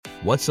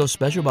What's so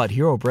special about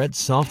Hero Bread's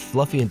soft,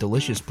 fluffy, and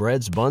delicious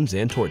breads, buns,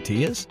 and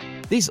tortillas?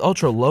 These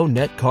ultra-low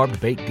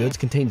net-carb baked goods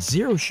contain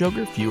zero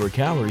sugar, fewer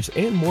calories,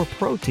 and more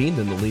protein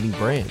than the leading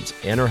brands,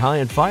 and are high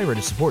in fiber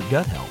to support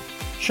gut health.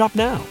 Shop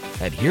now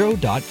at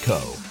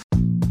hero.co.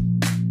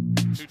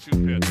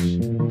 2-2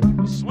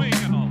 pitch. Swing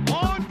and a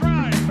long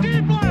drive.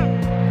 Deep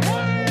left.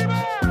 Way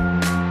back.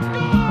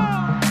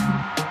 Gone!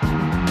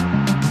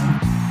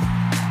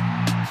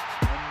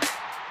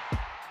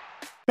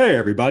 Hey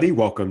everybody,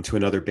 welcome to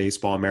another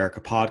Baseball America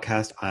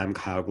podcast. I'm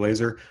Kyle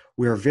Glazer.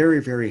 We are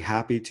very, very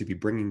happy to be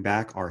bringing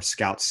back our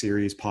Scout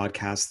Series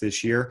podcast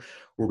this year,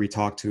 where we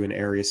talk to an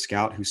area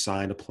scout who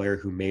signed a player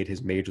who made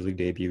his major league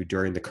debut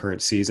during the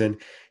current season.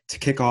 To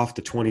kick off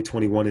the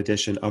 2021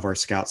 edition of our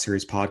Scout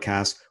Series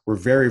podcast, we're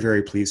very,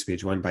 very pleased to be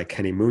joined by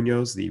Kenny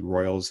Munoz, the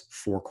Royals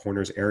Four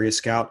Corners area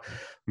scout.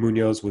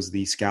 Munoz was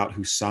the scout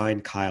who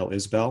signed Kyle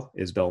Isbel.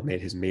 Isbel made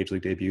his major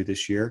league debut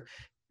this year,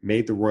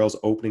 made the Royals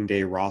opening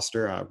day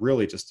roster.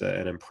 Really just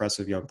an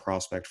impressive young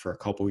prospect for a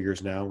couple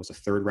years now. Was a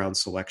third-round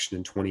selection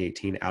in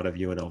 2018 out of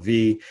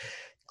UNLV.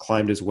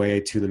 Climbed his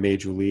way to the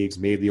major leagues,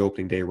 made the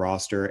opening day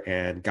roster,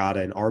 and got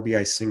an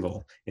RBI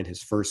single in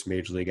his first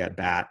major league at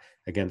bat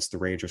against the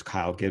Rangers'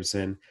 Kyle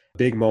Gibson.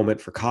 Big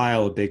moment for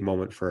Kyle, a big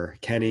moment for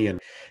Kenny. And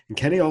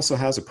Kenny also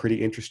has a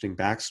pretty interesting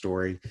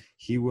backstory.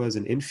 He was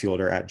an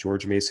infielder at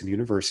George Mason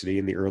University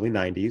in the early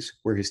 90s,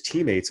 where his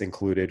teammates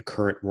included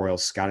current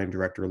Royals scouting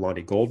director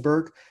Lonnie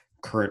Goldberg,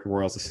 current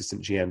Royals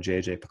assistant GM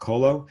J.J.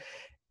 Piccolo,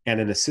 and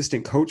an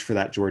assistant coach for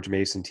that George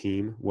Mason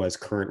team was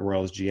current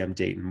Royals GM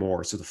Dayton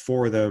Moore. So the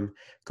four of them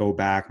go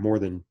back more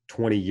than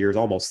 20 years,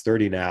 almost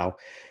 30 now,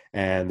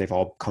 and they've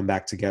all come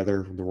back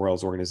together in the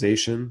Royals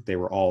organization. They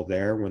were all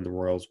there when the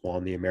Royals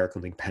won the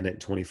American League pennant in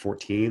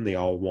 2014. They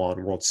all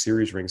won World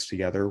Series rings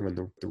together when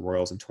the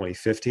Royals in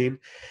 2015.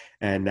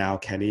 And now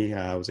Kenny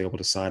was able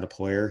to sign a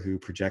player who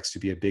projects to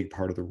be a big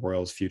part of the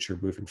Royals' future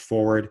moving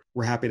forward.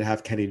 We're happy to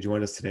have Kenny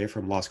join us today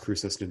from Las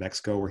Cruces, New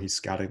Mexico, where he's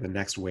scouting the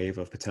next wave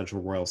of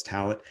potential Royals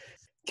talent.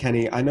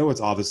 Kenny, I know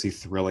it's obviously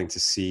thrilling to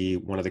see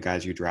one of the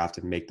guys you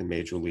drafted make the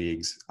major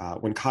leagues.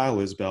 When Kyle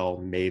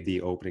Isbel made the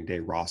opening day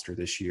roster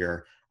this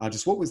year,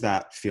 just what was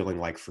that feeling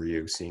like for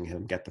you, seeing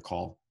him get the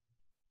call?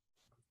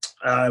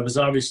 It was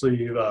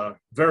obviously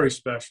very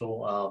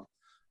special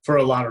for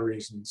a lot of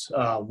reasons.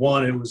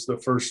 One, it was the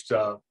first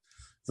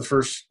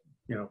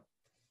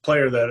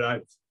player that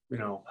I've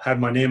had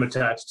my name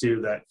attached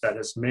to that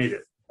has made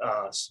it.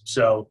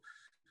 So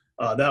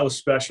that was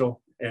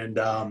special,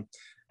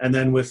 and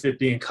then with it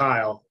being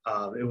Kyle,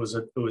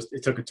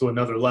 it took it to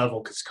another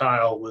level because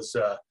Kyle was.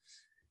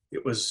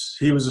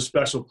 He was a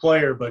special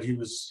player, but he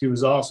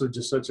was also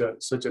just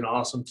such an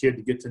awesome kid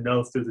to get to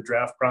know through the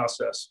draft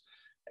process.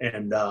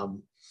 And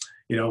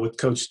with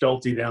Coach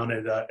Stolte down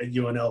at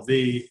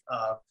UNLV,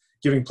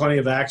 giving plenty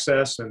of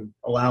access and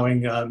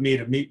allowing me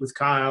to meet with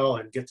Kyle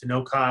and get to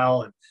know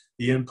Kyle, and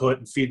the input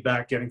and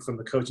feedback getting from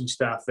the coaching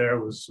staff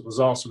there was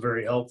also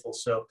very helpful.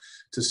 So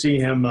to see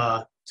him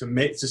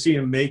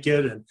make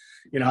it, and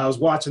I was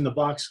watching the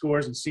box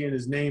scores and seeing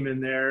his name in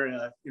there,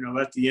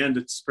 at the end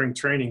of spring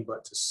training,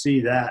 but to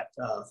see that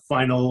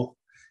final,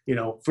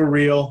 for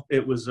real,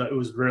 it was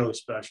really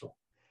special.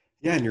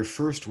 Yeah, and your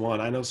first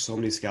one, I know so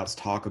many scouts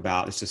talk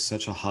about it's just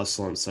such a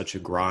hustle and such a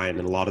grind,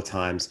 and a lot of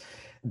times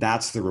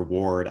that's the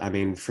reward. I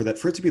mean, for it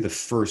to be the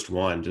first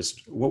one,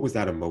 just what was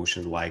that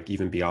emotion like,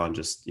 even beyond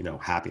just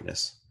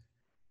happiness?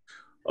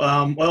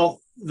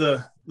 Well,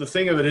 the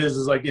thing of it is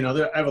like,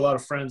 I have a lot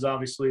of friends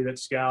obviously that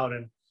scout,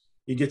 and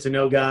you get to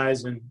know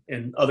guys and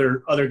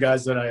other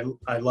guys that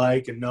I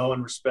like and know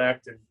and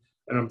respect and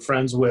I'm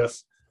friends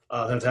with,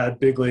 have had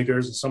big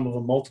leaguers, and some of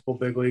them multiple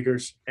big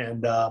leaguers,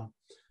 and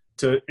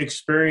to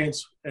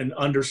experience and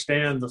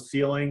understand the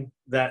feeling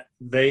that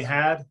they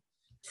had,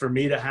 for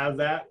me to have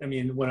that. I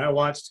mean, when I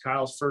watched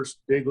Kyle's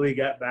first big league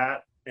at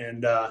bat,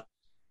 and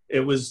it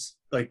was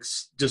like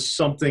just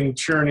something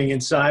churning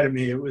inside of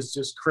me. It was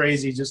just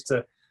crazy.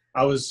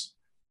 I was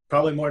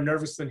probably more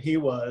nervous than he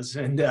was,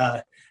 and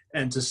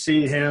to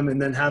see him,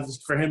 and then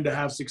for him to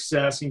have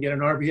success and get an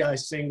RBI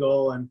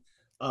single, and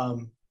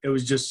it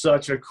was just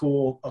such a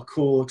cool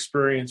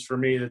experience for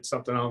me. That's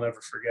something I'll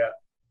never forget.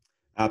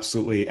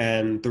 Absolutely.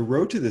 And the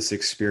road to this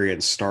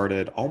experience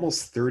started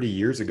almost 30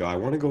 years ago. I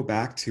want to go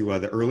back to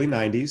the early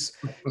 90s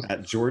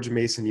at George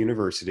Mason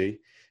University.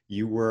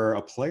 You were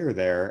a player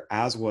there,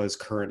 as was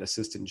current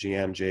assistant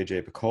GM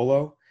J.J.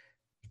 Piccolo,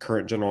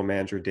 current general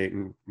manager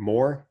Dayton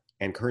Moore,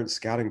 and current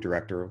scouting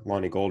director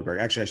Lonnie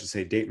Goldberg. Actually, I should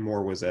say Dayton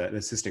Moore was an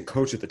assistant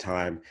coach at the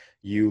time.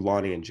 You,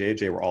 Lonnie, and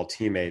J.J. were all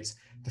teammates.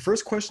 The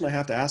first question I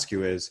have to ask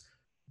you is,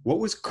 what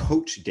was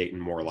Coach Dayton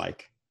Moore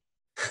like?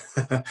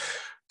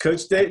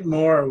 Coach Dayton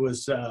Moore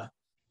was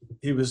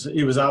he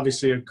was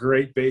obviously a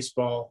great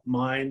baseball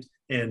mind,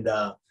 and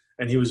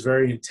he was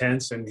very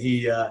intense, and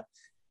he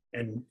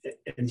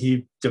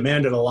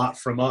demanded a lot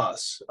from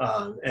us,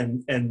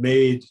 and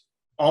made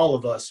all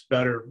of us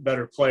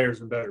better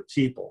players and better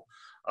people.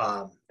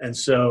 And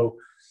so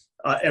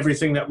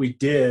everything that we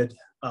did,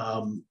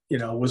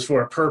 was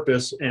for a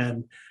purpose.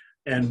 And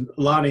and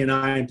Lonnie and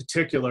I in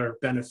particular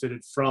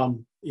benefited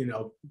from,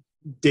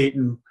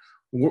 Dayton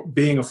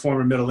being a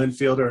former middle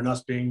infielder and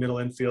us being middle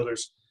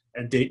infielders,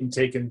 and Dayton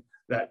taking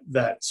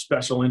that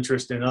special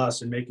interest in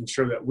us and making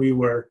sure that we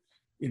were,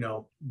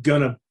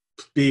 gonna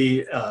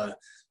be,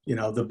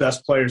 the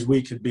best players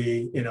we could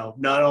be,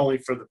 not only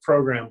for the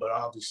program, but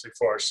obviously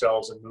for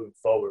ourselves and moving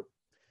forward.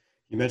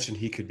 You mentioned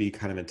he could be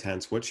kind of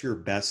intense. What's your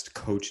best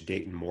Coach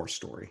Dayton Moore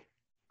story?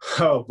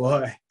 Oh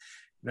boy,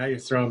 now you're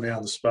throwing me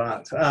on the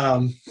spot.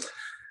 I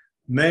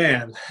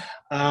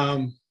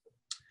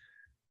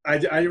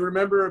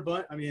remember a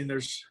bunch. I mean,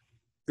 there's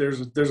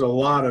a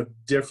lot of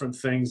different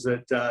things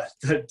that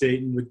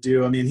Dayton would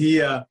do. I mean,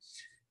 he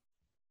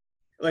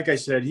like I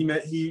said,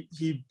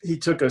 he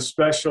took a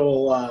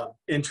special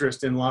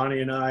interest in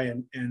Lonnie and I,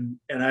 and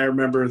I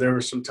remember there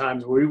were some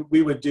times where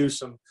we would do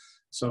some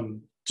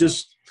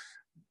just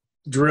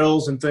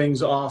drills and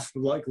things off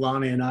like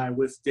Lonnie and I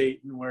with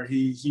Dayton, where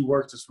he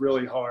worked us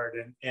really hard,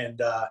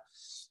 and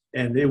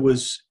it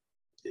was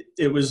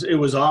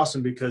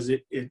awesome because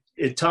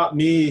it taught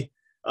me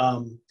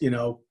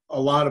a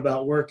lot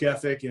about work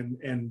ethic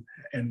and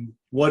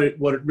what it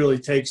really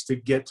takes to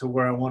get to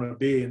where I want to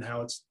be, and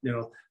how it's,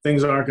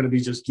 things aren't going to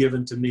be just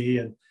given to me.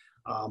 And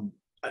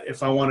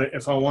if I want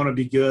to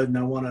be good and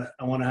I want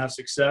to have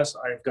success,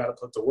 I've got to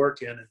put the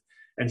work in.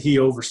 And he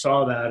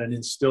oversaw that and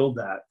instilled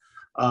that.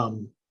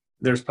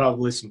 There's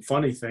probably some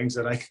funny things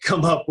that I could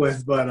come up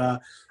with, but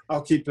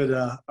I'll keep it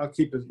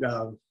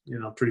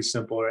pretty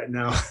simple right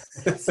now.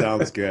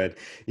 Sounds good.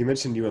 You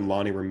mentioned you and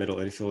Lonnie were middle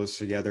infielders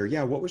together.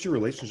 Yeah. What was your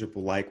relationship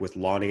like with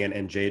Lonnie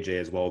and JJ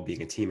as well,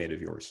 being a teammate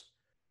of yours?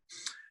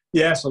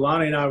 Yeah. So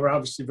Lonnie and I were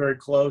obviously very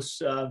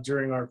close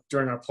during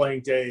our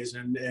playing days,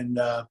 and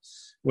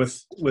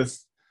with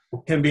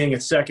him being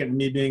at second and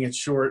me being at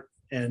short,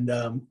 and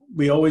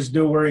we always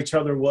knew where each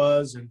other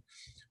was. And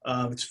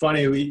it's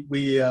funny,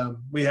 we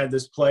had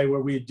this play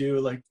where we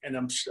do and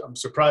I'm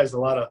surprised a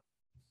lot of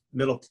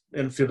middle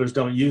infielders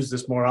don't use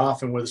this more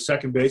often, where the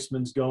second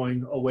baseman's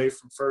going away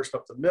from first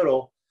up the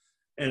middle,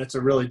 and it's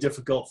a really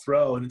difficult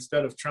throw. And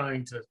instead of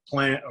trying to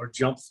plant or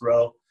jump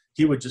throw,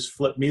 he would just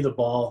flip me the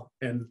ball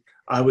and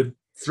I would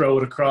throw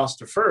it across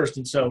to first.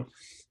 And so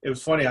it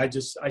was funny. I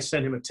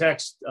sent him a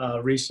text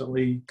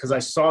recently because I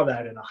saw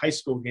that in a high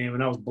school game,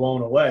 and I was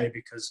blown away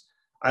because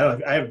I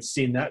haven't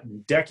seen that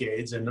in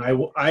decades. And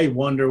I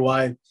wonder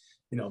why,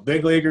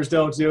 big leaguers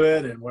don't do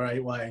it, and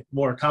why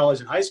more college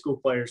and high school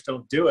players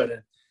don't do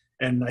it.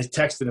 And I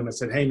texted him and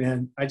said, "Hey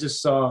man, I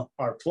just saw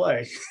our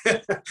play."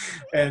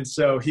 And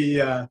so he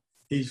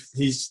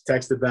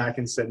texted back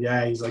and said,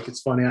 "Yeah," he's like,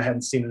 "It's funny. I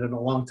hadn't seen it in a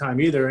long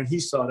time either." And he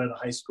saw it at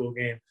a high school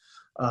game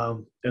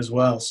as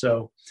well.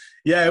 So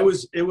yeah, it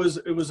was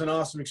an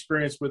awesome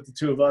experience with the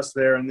two of us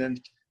there. And then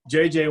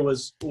JJ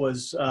was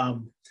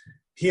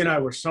he and I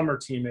were summer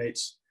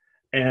teammates,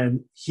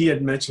 and he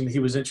had mentioned he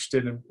was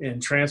interested in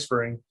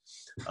transferring.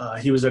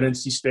 He was at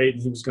NC State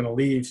and he was going to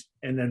leave.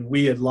 And then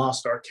we had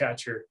lost our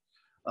catcher.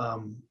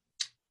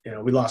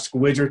 We lost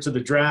Widger to the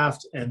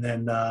draft, and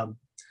then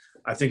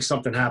I think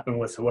something happened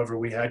with whoever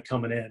we had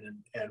coming in,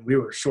 and we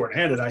were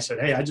shorthanded. I said,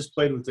 "Hey, I just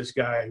played with this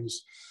guy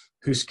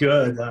who's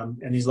good,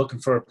 and he's looking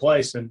for a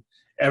place." And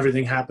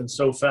everything happened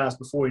so fast.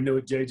 Before we knew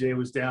it, JJ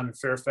was down in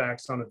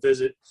Fairfax on a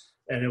visit,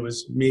 and it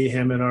was me,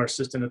 him, and our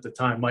assistant at the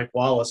time, Mike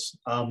Wallace,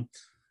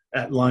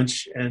 at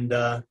lunch, and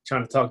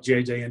trying to talk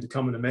JJ into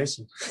coming to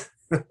Mason.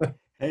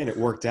 Hey, and it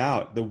worked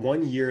out. The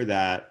one year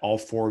that all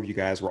four of you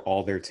guys were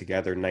all there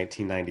together,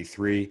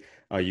 1993,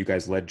 you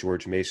guys led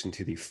George Mason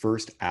to the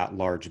first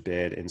at-large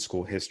bid in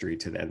school history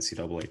to the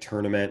NCAA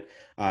tournament.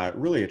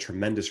 Really a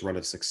tremendous run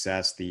of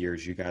success the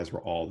years you guys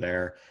were all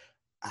there.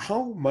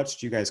 How much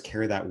do you guys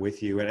carry that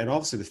with you? And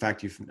obviously the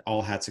fact you've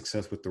all had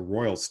success with the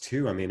Royals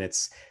too. I mean,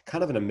 it's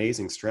kind of an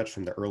amazing stretch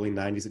from the early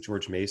 90s at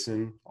George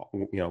Mason,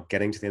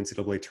 getting to the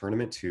NCAA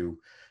tournament to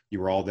you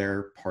were all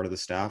there, part of the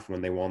staff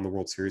when they won the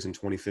World Series in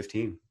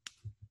 2015.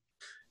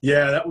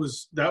 Yeah, that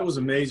was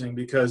amazing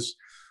because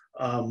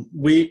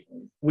we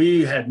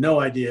had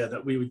no idea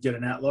that we would get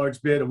an at-large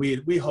bid.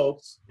 We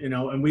hoped,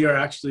 and we are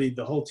actually,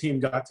 the whole team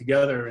got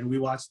together and we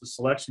watched the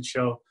selection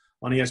show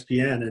on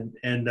ESPN,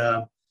 and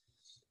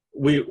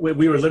we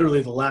were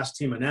literally the last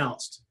team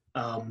announced,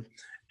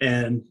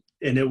 and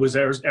it was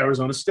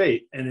Arizona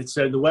State, and it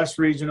said the West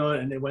Regional,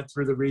 and they went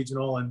through the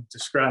regional and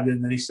described it,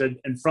 and then he said,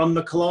 and from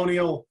the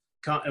Colonial,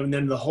 and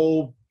then the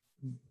whole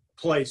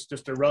place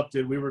just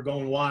erupted. We were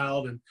going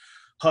wild and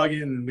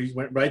hugging, and we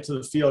went right to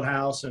the field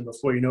house, and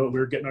before you know it, we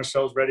were getting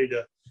ourselves ready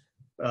to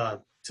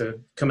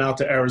come out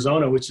to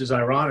Arizona, which is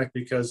ironic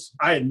because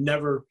I had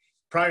never,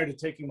 prior to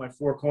taking my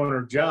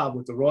four-corner job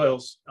with the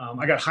Royals,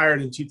 I got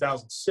hired in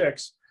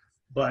 2006,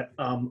 but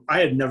I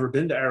had never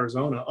been to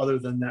Arizona other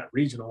than that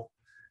regional,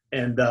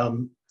 and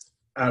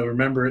I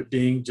remember it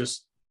being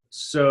just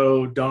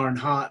so darn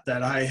hot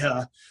that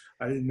I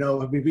didn't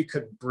know. I mean, we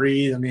couldn't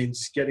breathe. I mean,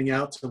 just getting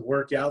out to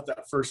work out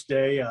that first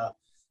day,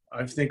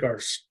 I think our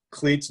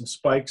cleats and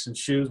spikes and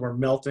shoes were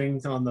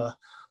melting on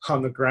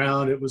the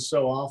ground. It was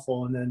so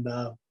awful. And then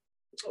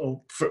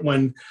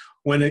when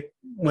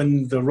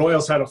when the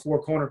Royals had a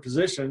four-corner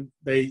position,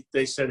 they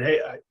said,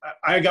 hey,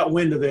 I got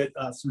wind of it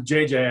through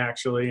JJ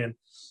actually, and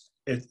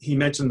he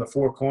mentioned the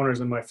four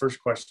corners, and my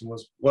first question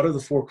was, what are the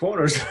four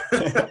corners?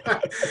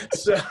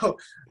 So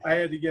I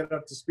had to get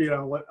up to speed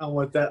on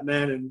what that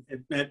meant, and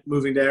it meant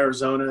moving to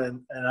Arizona,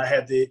 and I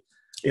had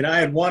I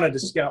had wanted to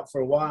scout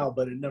for a while,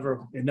 but it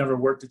never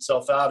worked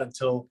itself out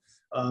until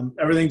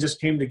everything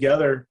just came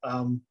together.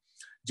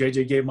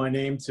 JJ gave my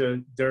name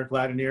to Derek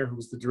Ladinier, who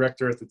was the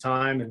director at the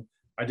time, and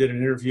I did an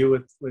interview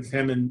with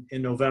him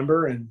in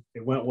November, and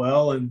it went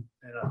well, and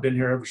I've been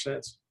here ever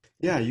since.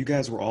 Yeah, you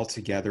guys were all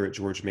together at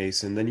George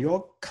Mason. Then you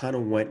all kind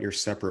of went your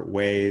separate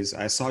ways.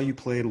 I saw you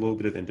played a little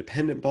bit of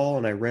independent ball,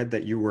 and I read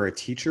that you were a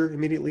teacher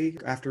immediately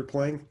after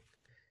playing.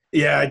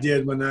 Yeah, I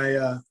did. When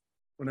I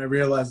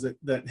realized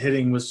that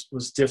hitting was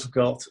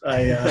difficult,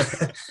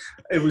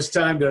 it was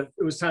time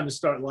to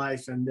start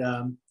life, and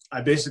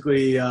I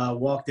basically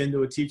walked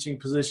into a teaching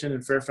position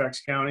in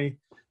Fairfax County.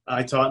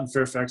 I taught in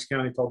Fairfax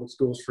County Public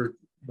Schools for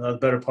the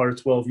better part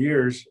of 12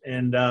 years,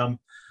 and I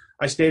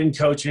stayed in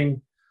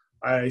coaching.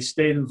 I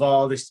stayed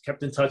involved. I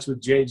kept in touch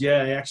with JJ.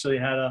 I actually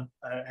had a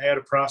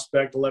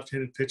prospect, a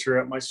left-handed pitcher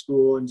at my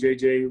school, and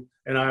JJ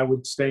and I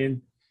would stay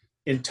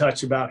in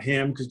touch about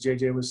him because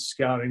JJ was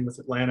scouting with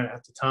Atlanta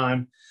at the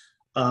time.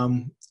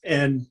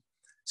 And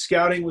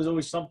scouting was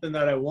always something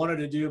that I wanted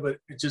to do, but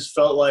it just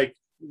felt like,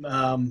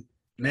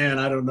 man,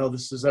 I don't know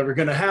this is ever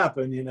going to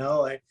happen,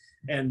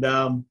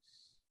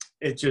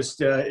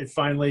 it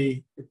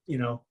finally,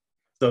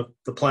 the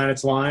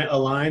planets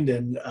aligned,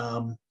 and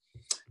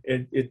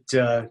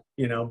JJ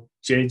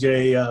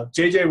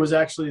was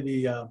actually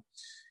he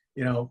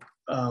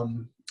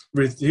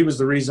was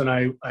the reason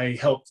I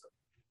helped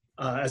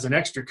as an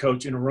extra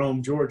coach in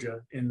Rome,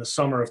 Georgia in the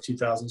summer of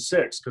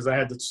 2006, because I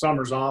had the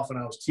summers off and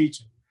I was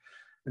teaching.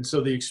 And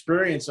so the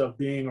experience of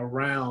being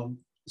around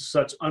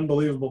such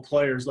unbelievable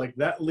players, like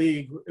that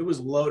league, it was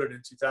loaded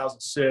in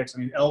 2006. I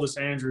mean, Elvis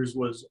Andrus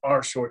was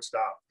our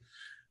shortstop.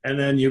 And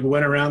then you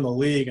went around the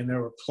league and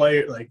there were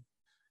players like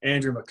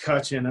Andrew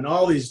McCutcheon and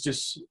all these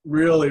just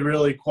really,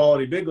 really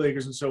quality big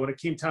leaguers. And so when it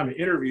came time to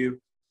interview,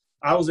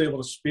 I was able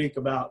to speak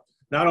about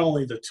not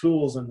only the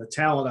tools and the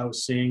talent I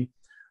was seeing,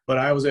 but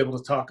I was able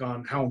to talk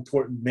on how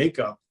important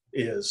makeup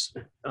is,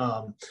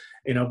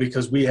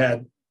 because we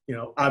had,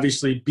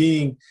 obviously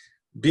being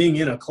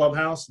in a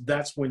clubhouse,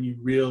 that's when you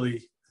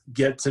really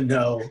get to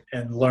know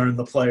and learn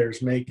the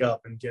players'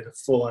 makeup and get a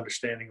full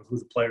understanding of who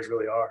the players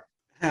really are.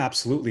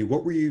 Absolutely.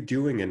 What were you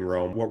doing in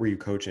Rome? What were you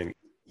coaching?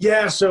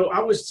 Yeah, so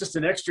I was just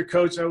an extra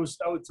coach. I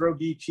would throw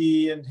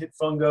BP and hit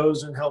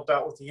fungos and help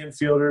out with the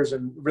infielders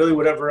and really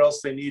whatever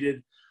else they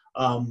needed.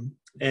 And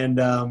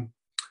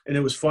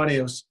it was funny.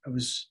 I was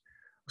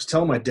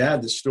telling my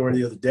dad this story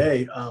the other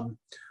day.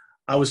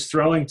 I was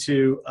throwing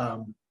to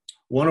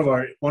one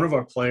of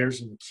our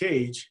players in the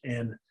cage,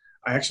 and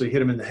I actually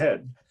hit him in the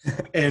head.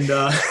 And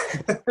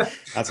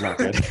that's not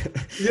good.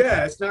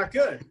 Yeah, it's not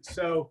good.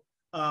 So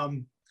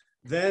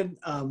then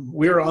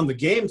we were on the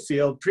game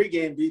field,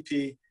 pregame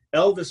BP.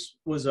 Elvis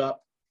was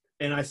up,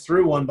 and I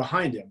threw one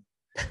behind him,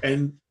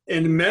 and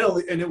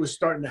mentally, and it was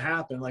starting to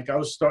happen. Like I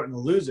was starting to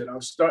lose it. I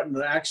was starting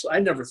to I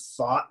never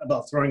thought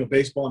about throwing a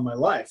baseball in my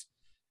life.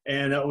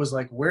 And it was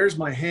like, where's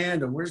my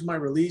hand and where's my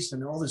release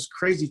and all this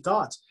crazy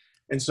thoughts.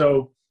 And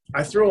so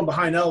I threw him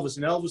behind Elvis,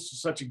 and Elvis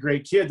was such a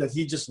great kid that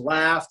he just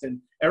laughed, and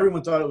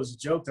everyone thought it was a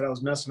joke that I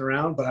was messing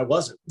around, but I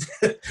wasn't.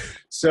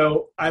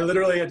 So I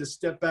literally had to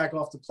step back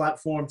off the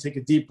platform, take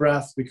a deep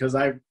breath, because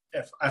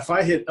if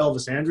I hit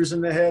Elvis Andrus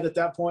in the head at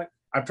that point,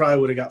 I probably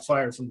would have got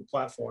fired from the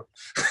platform.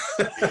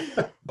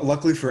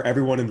 Luckily for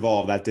everyone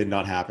involved, that did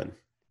not happen.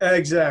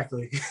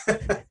 Exactly.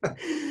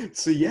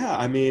 So, yeah,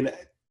 I mean,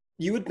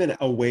 you had been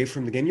away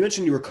from the game. You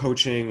mentioned you were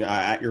coaching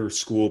at your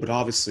school, but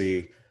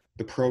obviously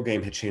the pro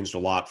game had changed a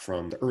lot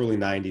from the early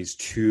 90s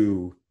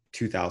to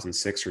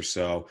 2006 or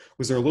so.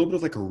 Was there a little bit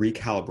of like a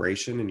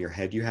recalibration in your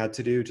head you had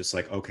to do? Just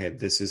like, okay,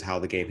 this is how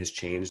the game has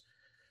changed.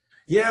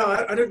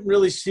 Yeah, I didn't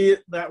really see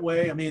it that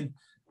way. I mean,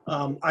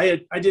 I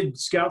did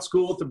scout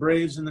school with the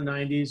Braves in the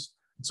 90s.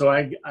 So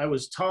I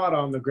was taught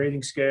on the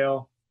grading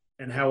scale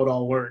and how it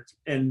all worked.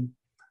 And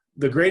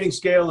the grading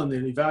scale and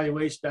the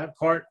evaluation, that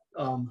part,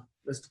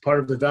 that's the part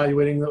of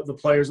evaluating the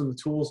players and the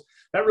tools,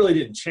 that really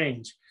didn't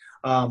change.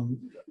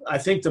 I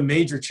think the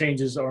major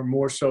changes are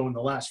more so in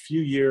the last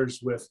few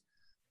years with,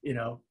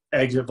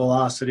 exit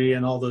velocity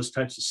and all those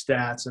types of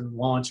stats and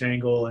launch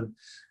angle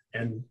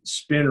and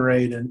spin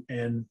rate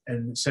and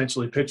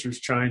essentially pitchers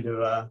trying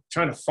to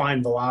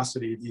find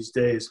velocity these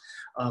days.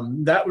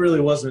 That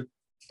really wasn't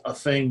a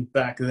thing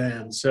back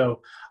then.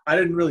 So I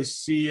didn't really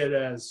see it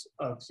as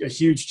a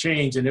huge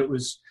change. And it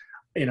was,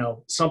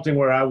 something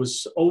where I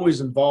was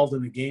always involved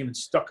in the game and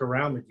stuck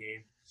around the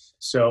game.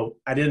 So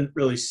I didn't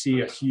really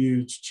see a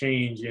huge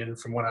change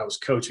from when I was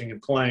coaching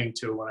and playing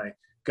to when I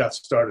got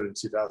started in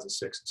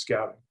 2006 in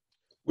scouting.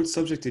 What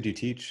subject did you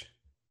teach?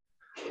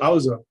 I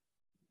was a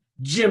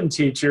gym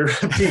teacher,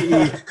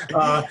 PE,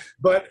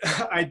 but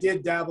I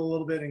did dabble a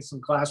little bit in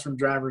some classroom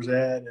driver's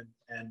ed,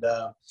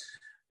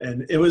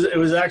 and it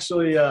was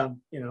actually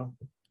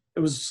it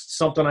was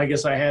something I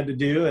guess I had to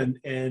do, and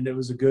it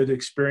was a good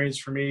experience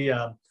for me.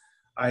 I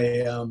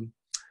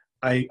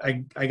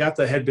got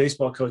the head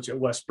baseball coach at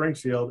West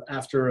Springfield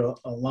after a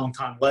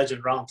longtime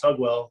legend, Ron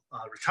Tugwell,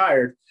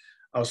 retired.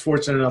 I was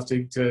fortunate enough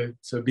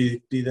to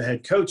be the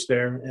head coach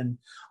there, and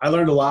I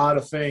learned a lot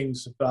of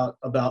things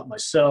about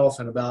myself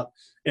and about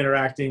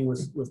interacting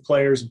with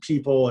players and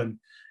people, and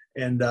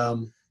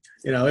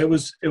it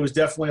was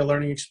definitely a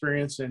learning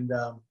experience, and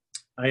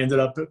I ended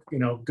up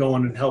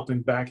going and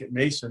helping back at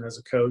Mason as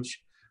a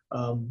coach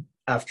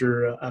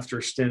after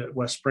a stint at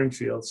West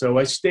Springfield. So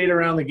I stayed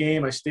around the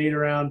game. I stayed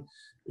around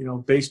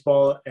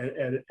baseball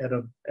at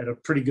a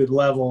pretty good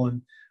level,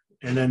 and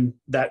then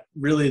that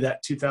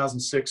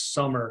 2006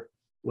 summer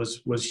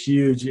was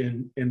huge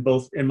in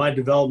both in my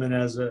development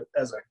as a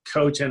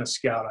coach and a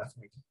scout, I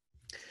think.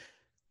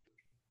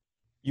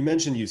 You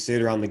mentioned you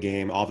stayed around the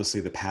game. Obviously,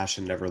 the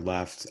passion never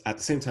left. At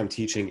the same time,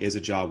 teaching is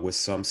a job with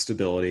some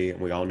stability, and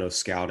we all know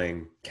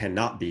scouting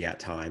cannot be at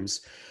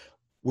times.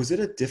 Was it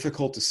a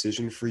difficult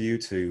decision for you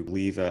to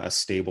leave a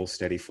stable,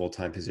 steady,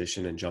 full-time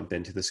position and jump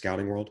into the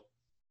scouting world?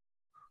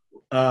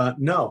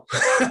 No.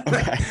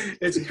 Okay.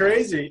 It's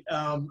crazy.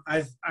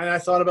 I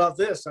thought about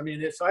this. I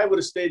mean, if I would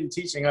have stayed in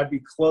teaching, I'd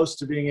be close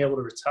to being able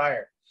to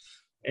retire.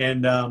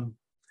 And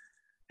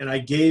I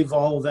gave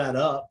all of that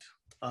up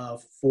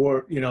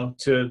for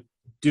to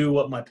do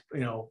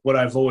what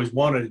I've always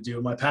wanted to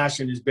do. My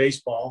passion is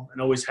baseball, and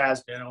always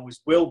has been,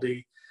 always will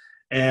be.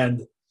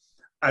 And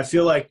I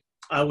feel like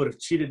I would have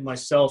cheated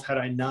myself had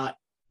I not,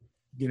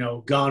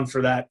 gone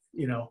for that,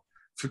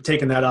 for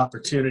taking that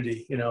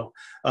opportunity.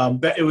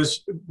 But it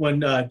was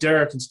when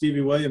Derek and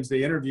Stevie Williams,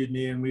 they interviewed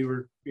me, and we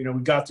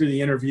got through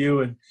the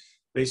interview, and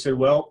they said,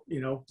 well,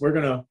 we're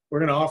gonna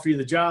offer you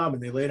the job,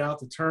 and they laid out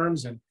the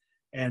terms, and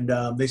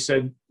they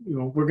said,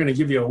 we're going to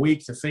give you a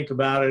week to think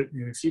about it.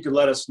 And if you could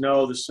let us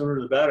know, the sooner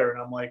the better. And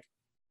I'm like,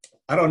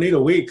 I don't need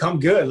a week. I'm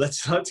good.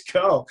 Let's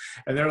go.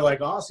 And they're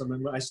like, awesome.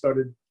 And I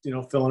started,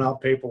 filling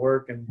out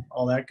paperwork and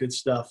all that good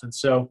stuff. And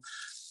so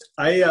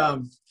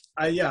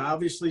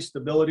obviously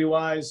stability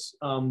wise,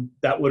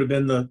 that would have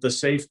been the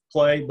safe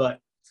play, but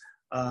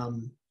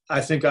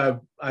I think I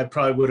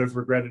probably would have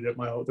regretted it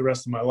the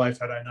rest of my life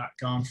had I not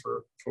gone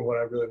for what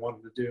I really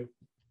wanted to do.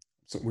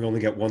 So we only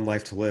get one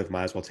life to live.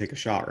 Might as well take a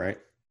shot, right?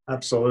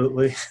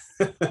 Absolutely.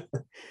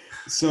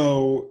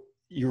 So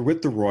you're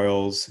with the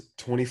Royals.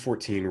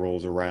 2014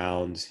 rolls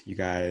around. You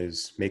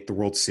guys make the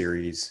World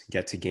Series,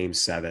 get to Game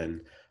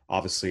 7.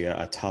 Obviously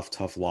a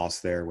tough loss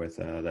there with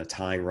the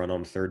tying run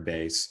on third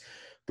base.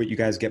 But you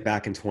guys get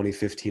back in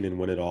 2015 and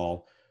win it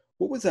all.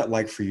 What was that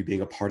like for you being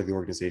a part of the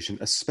organization,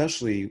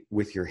 especially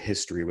with your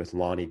history with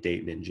Lonnie,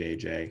 Dayton, and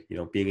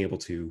JJ, being able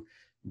to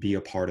be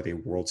a part of a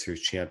World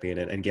Series champion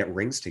and get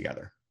rings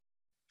together?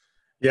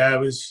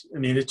 Yeah,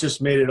 it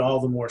just made it all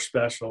the more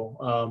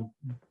special.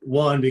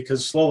 One,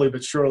 because slowly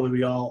but surely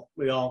we all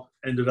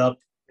ended up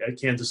at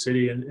Kansas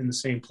City in the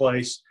same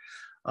place.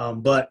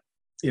 But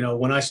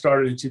when I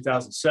started in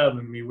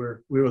 2007, we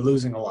were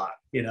losing a lot,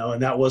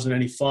 and that wasn't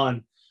any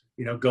fun,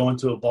 going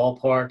to a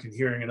ballpark and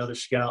hearing another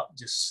scout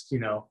just,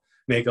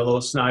 make a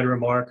little snide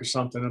remark or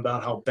something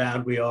about how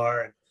bad we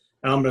are.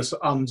 And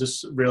I'm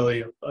just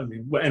really,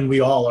 and we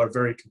all are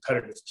very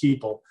competitive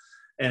people.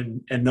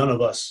 And none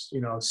of us,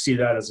 see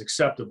that as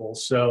acceptable.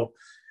 So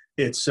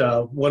it's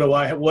what do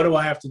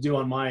I have to do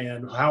on my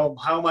end? How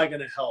am I going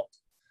to help?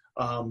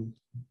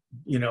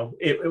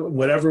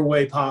 Whatever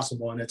way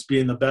possible, and it's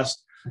being the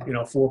best,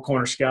 four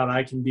corner scout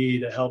I can be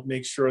to help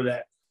make sure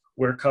that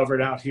we're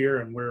covered out here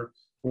and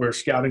we're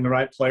scouting the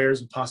right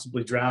players and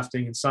possibly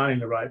drafting and signing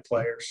the right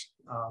players.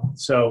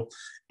 So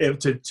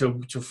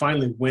to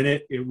finally win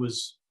it, it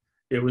was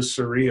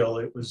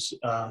surreal. It was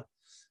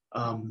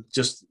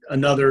just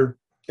another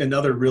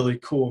really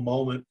cool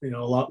moment, a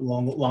lot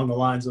along the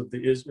lines of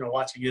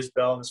watching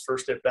Isbel in his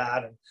first at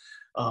bat,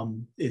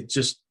 and it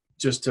just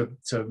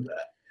to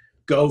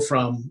go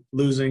from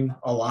losing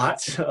a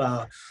lot,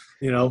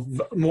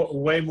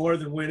 way more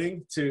than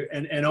winning to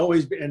and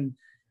always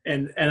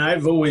and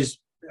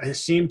I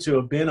seem to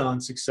have been on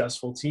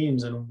successful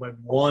teams and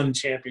won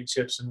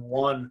championships and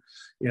won,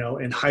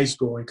 in high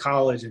school and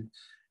college and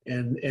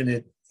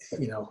it.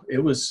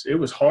 It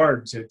was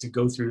hard to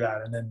go through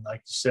that. And then, like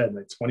you said,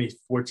 like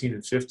 2014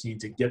 and 15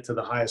 to get to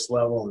the highest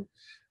level and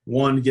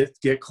one,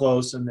 get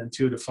close, and then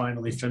two, to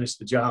finally finish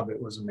the job. It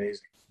was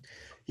amazing.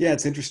 Yeah,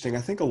 it's interesting.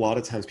 I think a lot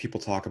of times people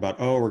talk about,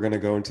 we're going to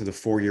go into the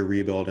 4-year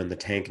rebuild in the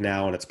tank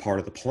now, and it's part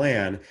of the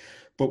plan.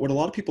 But what a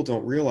lot of people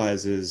don't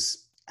realize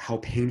is how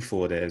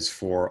painful it is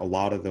for a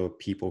lot of the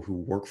people who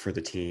work for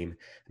the team.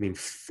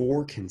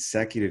 4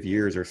 consecutive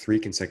years or 3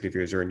 consecutive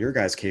years, or in your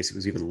guys' case, it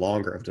was even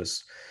longer, of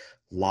just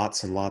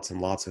lots and lots and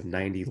lots of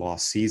 90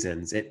 lost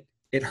seasons. It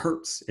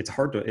hurts. It's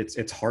hard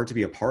to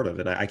be a part of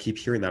it. I keep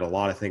hearing that a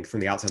lot. I think from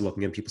the outside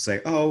looking in, people say,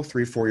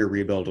 3-4 year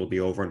rebuild will be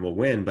over and we'll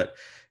win. But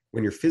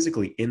when you're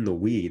physically in the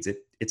weeds,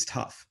 it's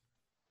tough.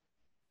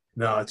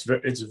 No,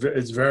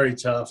 it's very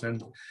tough.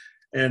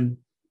 And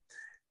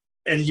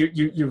and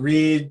you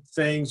read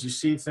things, you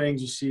see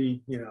things, you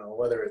see,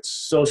 whether it's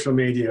social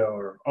media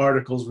or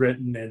articles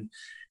written,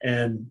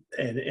 and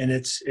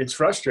it's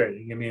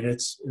frustrating. I mean,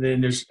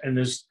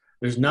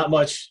 there's not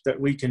much that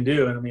we can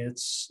do. And I mean,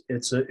 it's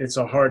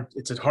a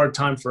hard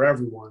time for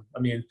everyone. I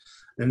mean,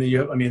 and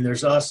then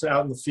there's us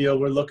out in the field.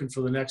 We're looking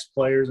for the next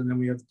players, and then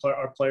we have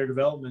our player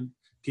development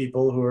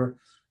people who are,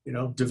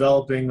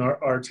 developing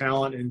our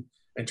talent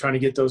and trying to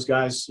get those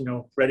guys,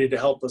 ready to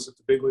help us at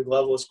the big league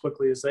level as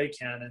quickly as they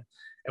can.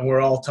 And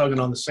we're all tugging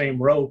on the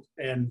same rope.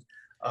 And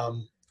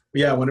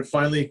when it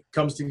finally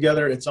comes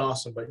together, it's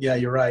awesome. But yeah,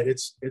 you're right.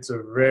 It's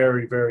a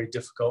very, very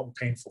difficult and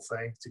painful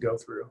thing to go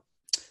through.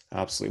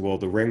 Absolutely. Well,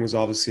 the ring was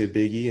obviously a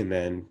biggie, and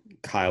then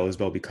Kyle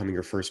Isbel becoming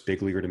your first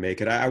big leaguer to make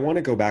it. I want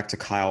to go back to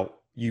Kyle.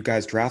 You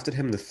guys drafted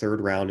him in the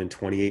 3rd round in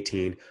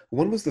 2018.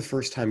 When was the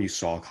first time you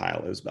saw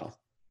Kyle Isbel?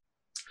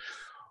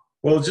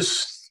 Well,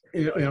 just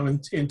in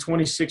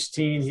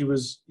 2016, he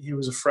was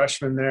a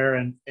freshman there,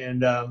 and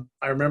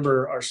I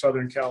remember our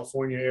Southern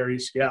California area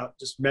scout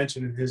just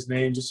mentioning his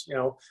name. Just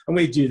and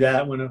we do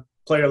that when a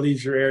player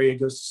leaves your area,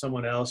 goes to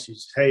someone else. You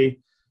just, hey,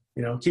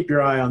 keep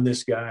your eye on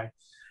this guy,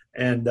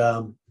 and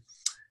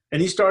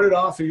he started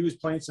off. He was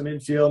playing some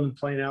infield and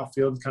playing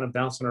outfield and kind of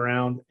bouncing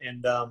around,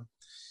 and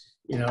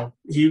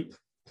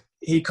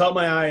he caught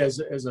my eye as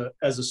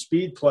a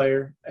speed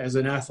player, as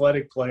an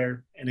athletic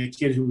player, and a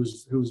kid who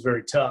was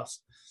very tough.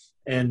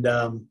 And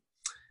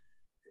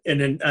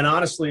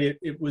honestly,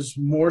 it was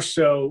more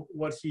so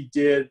what he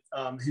did,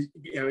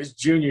 his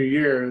junior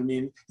year. I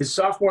mean, his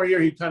sophomore year,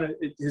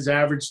 his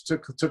average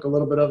took a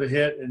little bit of a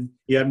hit, and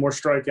he had more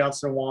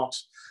strikeouts than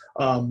walks.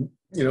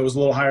 It was a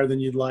little higher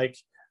than you'd like,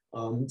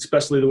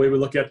 especially the way we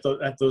look at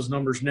those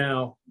numbers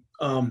now.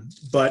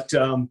 But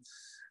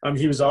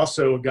he was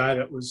also a guy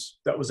that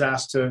was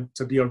asked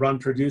to be a run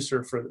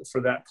producer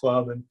for that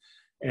club,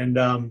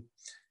 and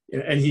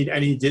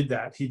he did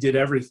that. He did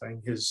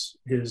everything his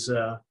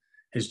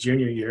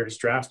junior year, his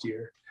draft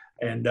year,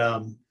 and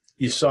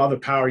you saw the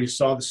power, you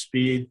saw the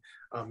speed.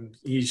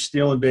 He's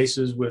stealing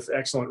bases with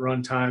excellent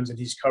run times, and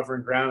he's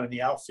covering ground in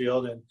the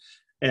outfield.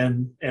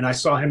 And I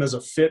saw him as a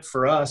fit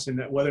for us, and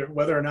that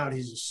whether or not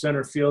he's a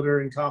center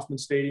fielder in Kauffman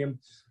Stadium,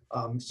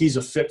 he's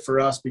a fit for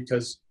us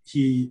because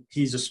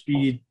he's a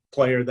speed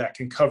player that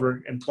can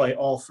cover and play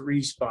all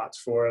 3 spots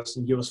for us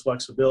and give us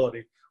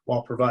flexibility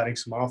while providing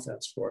some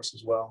offense for us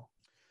as well.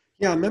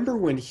 Yeah, I remember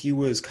when he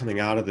was coming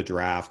out of the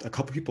draft, a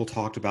couple people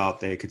talked about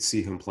they could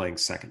see him playing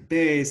second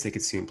base, they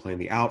could see him playing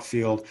the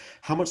outfield.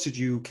 How much did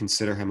you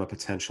consider him a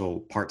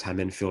potential part-time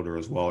infielder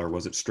as well, or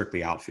was it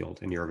strictly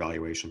outfield in your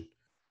evaluation?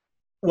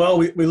 Well,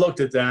 we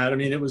looked at that. I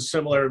mean, it was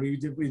similar. We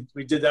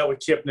did that with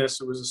Kipnis.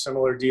 It was a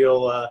similar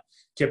deal.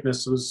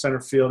 Kipnis was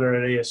center fielder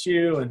at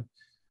ASU, and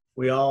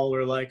we all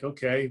were like,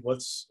 okay,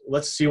 let's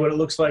see what it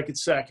looks like at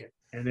second.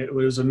 And it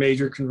was a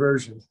major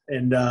conversion.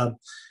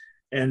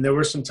 And there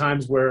were some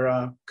times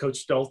where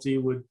Coach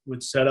Stulte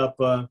would set up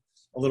a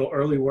little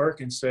early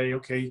work and say,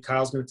 okay,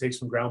 Kyle's going to take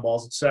some ground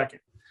balls at second.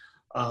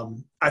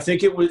 I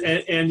think it was,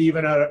 and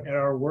even at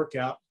our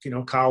workout,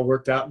 Kyle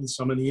worked out in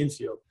some of the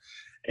infield.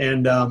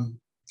 And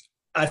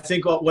I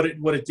think what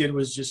it did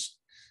was just,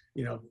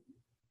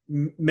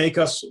 make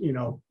us,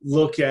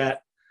 look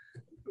at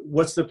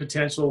what's the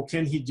potential.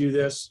 Can he do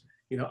this?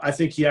 I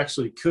think he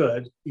actually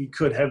could. He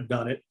could have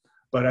done it.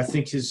 But I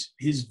think his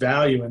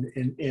value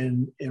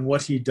in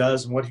what he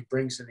does and what he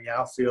brings in the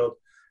outfield,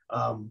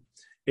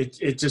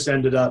 it just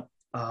ended up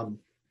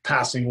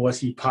passing what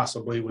he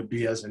possibly would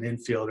be as an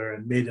infielder,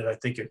 and made it, I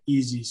think, an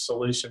easy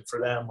solution for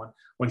them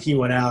when he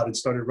went out and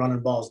started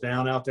running balls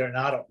down out there. And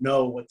I don't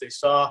know what they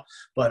saw,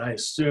 but I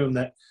assume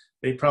that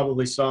they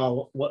probably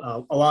saw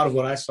a lot of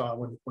what I saw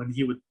when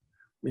he would,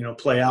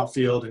 play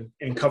outfield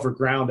and cover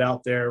ground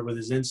out there with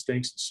his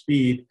instincts and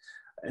speed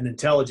and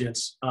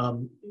intelligence.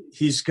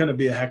 He's going to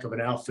be a heck of an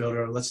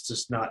outfielder. Let's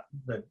just not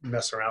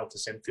mess around with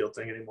this infield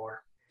thing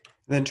anymore.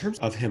 Then in terms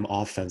of him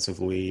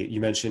offensively, you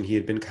mentioned he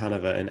had been kind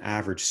of an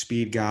average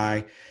speed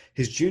guy.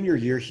 His junior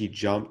year, he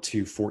jumped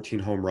to 14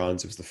 home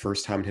runs. It was the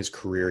first time in his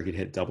career he'd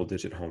hit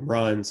double-digit home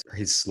runs.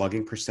 His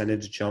slugging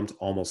percentage jumped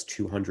almost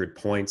 200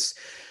 points.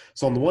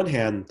 So on the one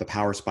hand, the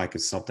power spike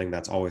is something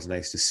that's always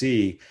nice to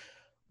see.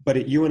 But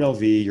at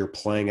UNLV, you're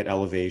playing at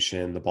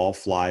elevation, the ball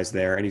flies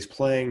there, and he's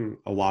playing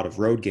a lot of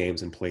road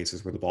games in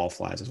places where the ball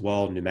flies as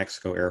well, New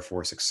Mexico, Air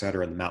Force, et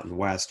cetera, in the Mountain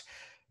West.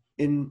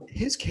 In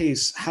his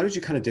case, how did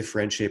you kind of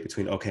differentiate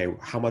between, okay,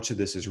 how much of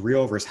this is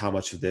real versus how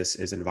much of this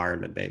is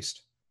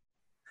environment-based?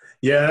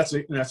 Yeah,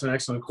 that's an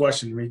excellent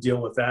question. We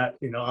deal with that,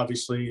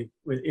 obviously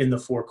in the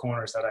 4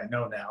 corners that I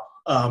know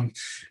now.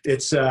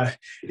 It's,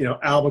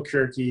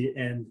 Albuquerque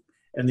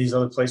and these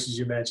other places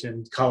you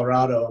mentioned,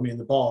 Colorado. I mean,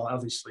 the ball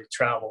obviously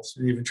travels.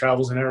 It even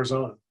travels in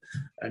Arizona,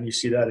 and you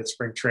see that at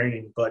spring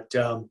training. But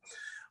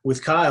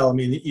with Kyle, I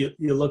mean,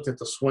 you looked at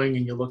the swing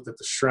and you looked at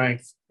the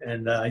strength,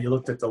 and you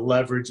looked at the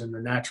leverage and the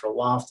natural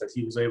loft that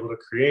he was able to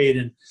create,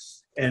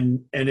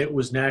 and it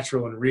was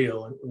natural and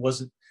real.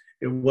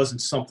 It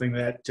wasn't something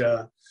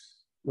that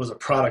was a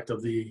product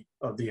of the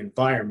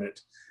environment.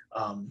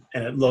 And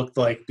it looked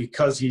like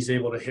because he's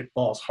able to hit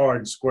balls hard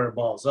and square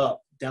balls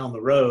up down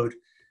the road,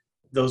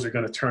 those are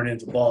going to turn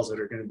into balls that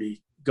are going to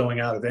be going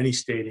out of any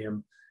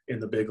stadium in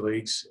the big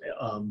leagues.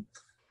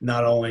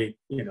 Not only,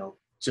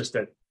 just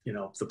at,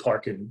 the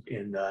park at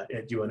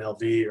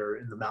UNLV or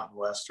in the Mountain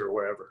West or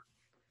wherever.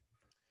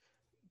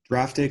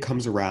 Draft day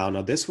comes around.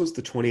 Now, this was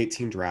the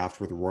 2018 draft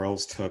where the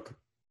Royals took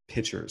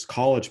pitchers,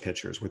 college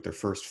pitchers, with their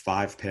first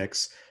 5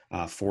 picks.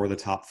 4 of the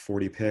top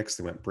 40 picks.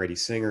 They went Brady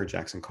Singer,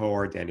 Jackson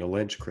Kowar, Daniel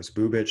Lynch, Chris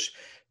Bubich,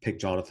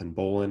 picked Jonathan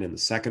Bolin in the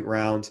second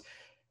round.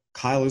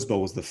 Kyle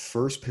Isbel was the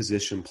first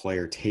position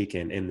player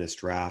taken in this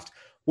draft.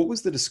 What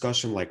was the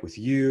discussion like with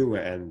you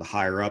and the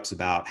higher ups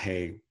about,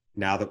 hey,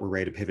 now that we're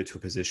ready to pivot to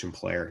a position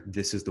player,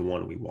 this is the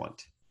one we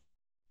want?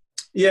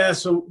 Yeah.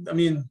 So,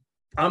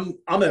 I'm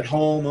at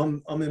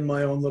home. I'm in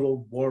my own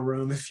little war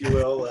room, if you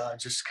will,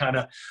 just kind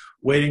of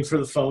waiting for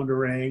the phone to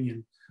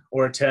ring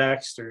or a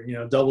text or,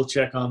 double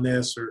check on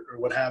this or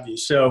what have you.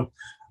 So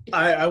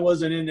I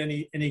wasn't in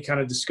any kind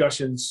of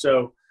discussion.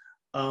 So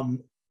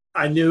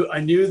I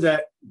knew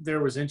that there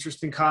was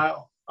interest in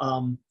Kyle.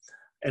 And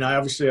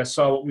I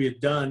saw what we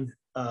had done,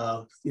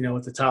 at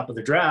the top of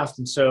the draft.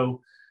 And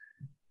so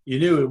you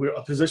knew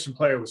a position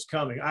player was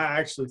coming. I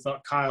actually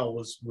thought Kyle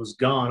was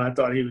gone. I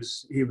thought he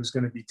was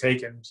going to be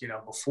taken,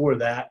 before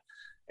that.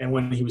 And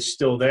when he was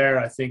still there,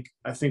 I think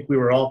we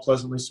were all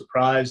pleasantly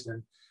surprised.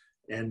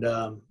 And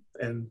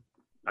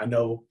I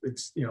know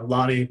it's,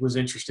 Lonnie was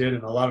interested,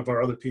 and a lot of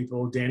our other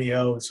people, Danny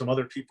O and some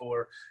other people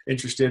were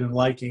interested in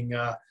liking,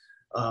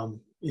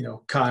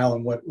 Kyle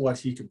and what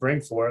he could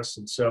bring for us.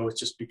 And so it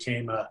just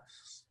became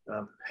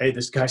hey,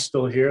 this guy's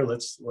still here.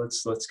 Let's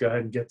go ahead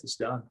and get this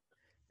done.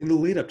 In the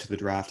lead up to the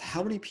draft,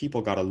 how many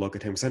people got a look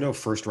at him? Because I know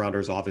first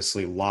rounders,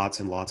 obviously lots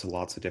and lots and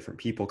lots of different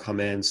people come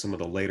in. Some of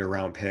the later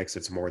round picks,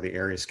 it's more the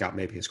area scout,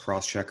 maybe his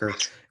cross checker.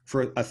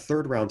 For a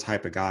third round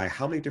type of guy,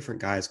 how many different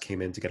guys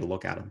came in to get a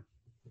look at him?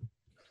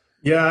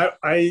 Yeah,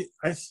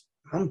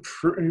 I'm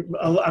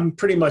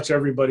pretty much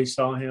everybody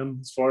saw him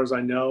as far as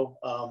I know.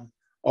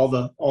 All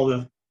the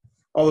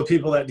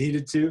people that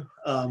needed to.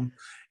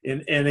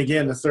 And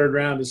again, the third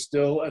round is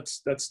still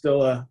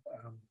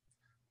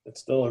that's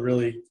still a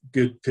really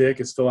good pick.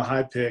 It's still a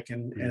high pick,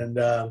 and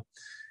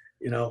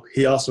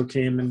he also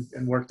came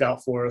and worked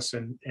out for us,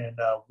 and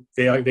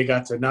they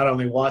got to not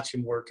only watch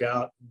him work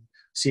out, and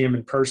see him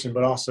in person,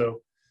 but also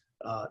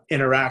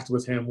interact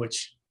with him.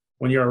 Which,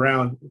 when you're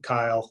around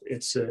Kyle,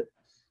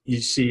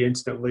 you see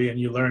instantly and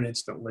you learn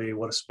instantly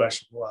what a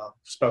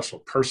special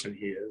person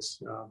he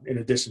is, in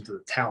addition to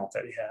the talent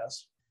that he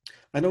has.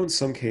 I know in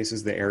some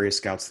cases the area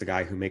scout's the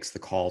guy who makes the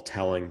call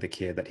telling the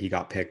kid that he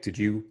got picked. Did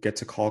you get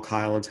to call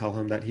Kyle and tell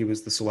him that he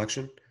was the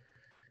selection?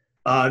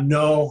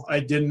 No, I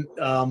didn't.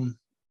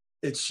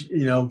 It's,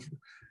 it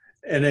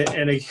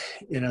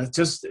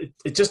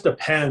just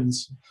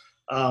depends.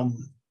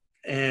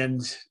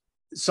 And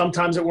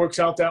sometimes it works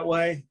out that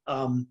way.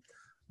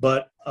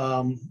 But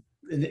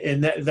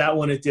in that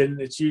one, it didn't.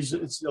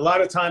 It's a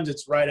lot of times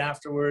it's right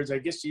afterwards. I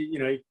guess,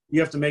 you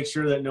have to make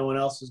sure that no one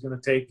else is going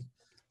to take,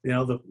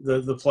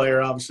 the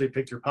player obviously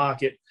picked your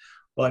pocket,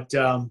 but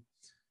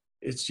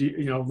it's,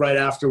 right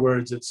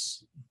afterwards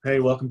it's,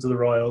 hey, welcome to the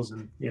Royals,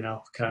 and,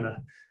 kind of,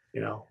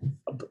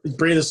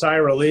 breathe a sigh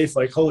of relief,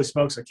 like, holy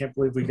smokes, I can't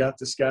believe we got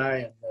this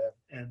guy,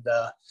 and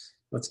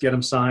let's get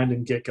him signed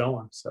and get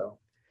going. So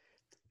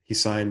he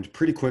signed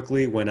pretty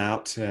quickly, went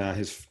out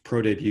his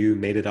pro debut,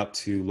 made it up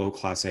to low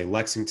Class A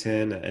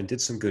Lexington, and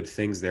did some good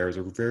things there. It was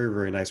a very,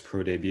 very nice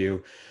pro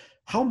debut.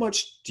 How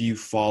much do you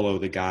follow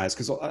the guys?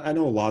 Because I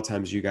know a lot of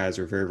times you guys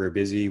are very, very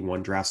busy.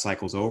 One draft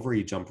cycle's over,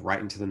 you jump right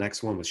into the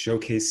next one with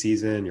showcase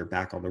season. You're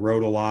back on the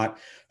road a lot.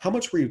 How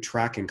much were you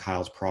tracking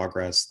Kyle's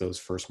progress those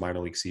first minor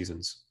league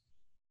seasons?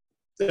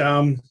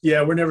 Yeah,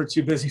 we're never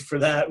too busy for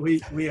that.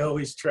 We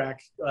always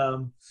track.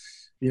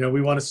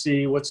 We want to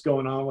see what's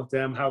going on with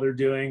them, how they're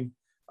doing,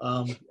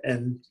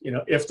 and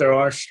if there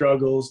are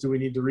struggles, do we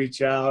need to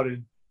reach out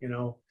and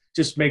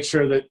just make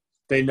sure that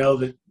they know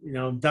that,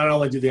 not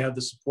only do they have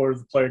the support of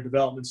the player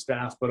development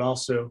staff, but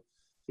also,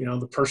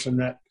 the person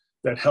that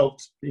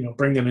helped,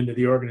 bring them into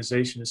the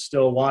organization is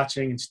still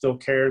watching and still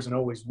cares and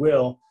always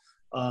will,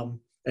 and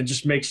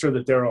just make sure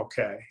that they're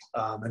okay.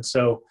 And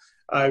so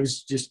I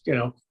was just,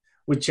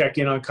 would check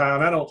in on Kyle.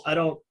 And I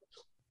don't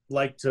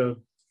like to,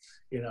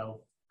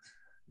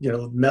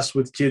 mess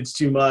with kids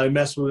too much,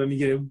 mess with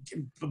them,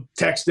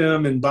 text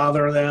them and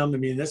bother them. I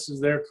mean, this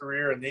is their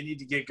career and they need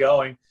to get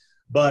going,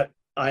 but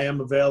I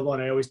am available,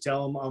 and I always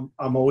tell them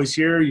I'm always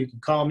here. You can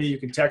call me, you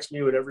can text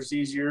me, whatever's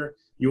easier.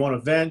 You want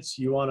to vent,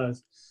 you want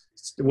to,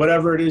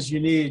 whatever it is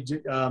you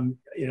need, I'm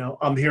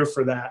here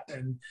for that,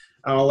 and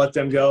I'll let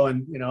them go.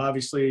 And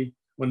obviously,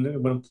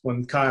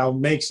 when Kyle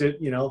makes it,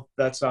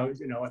 that's how,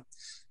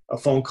 a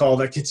phone call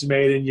that gets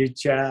made, and you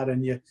chat,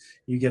 and you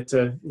get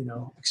to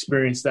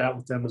experience that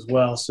with them as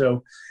well.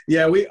 So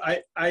yeah,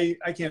 I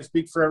can't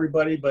speak for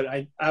everybody, but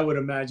I would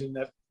imagine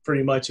that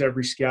pretty much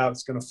every scout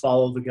is going to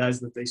follow the guys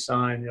that they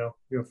sign,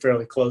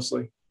 fairly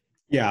closely.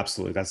 Yeah,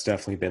 absolutely. That's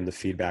definitely been the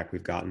feedback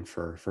we've gotten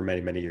for many,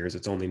 many years.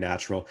 It's only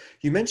natural.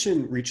 You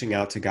mentioned reaching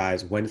out to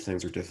guys when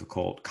things are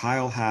difficult.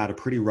 Kyle had a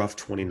pretty rough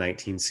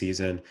 2019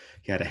 season.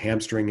 He had a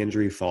hamstring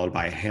injury followed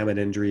by a hamate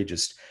injury,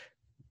 just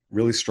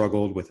really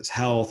struggled with his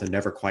health and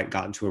never quite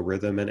got into a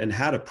rhythm and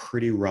had a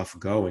pretty rough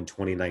go in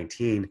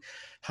 2019.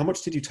 How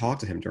much did you talk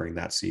to him during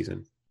that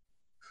season?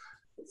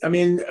 I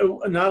mean,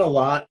 not a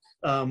lot.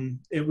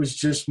 It was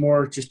just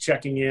more just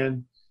checking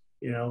in,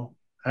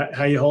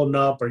 how you holding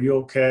up? Are you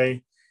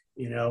okay?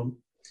 You know,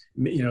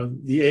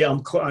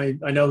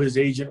 I know his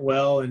agent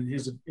well, and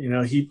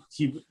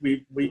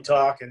we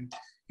talk, and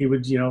he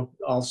would,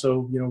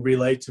 also,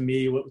 relay to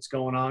me what was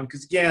going on.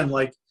 Cause again,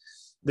 like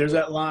there's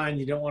that line,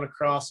 you don't want to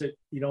cross it.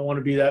 You don't want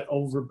to be I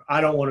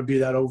don't want to be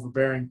that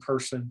overbearing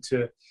person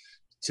to,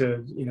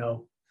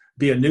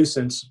 be a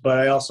nuisance, but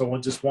I also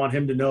just want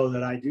him to know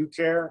that I do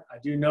care. I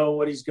do know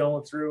what he's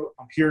going through.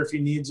 I'm here if he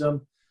needs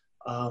them.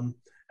 I'll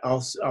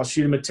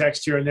shoot him a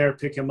text here and there,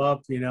 pick him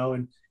up,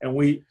 and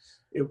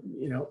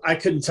I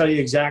couldn't tell you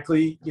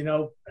exactly,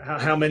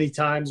 how many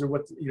times or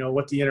what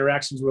the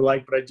interactions were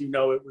like, but I do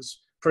know it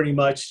was pretty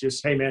much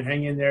just, hey man,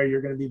 hang in there.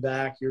 You're going to be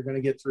back. You're going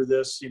to get through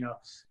this,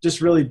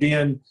 just really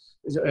being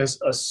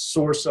as a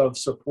source of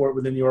support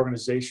within the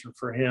organization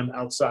for him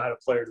outside of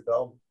player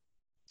development.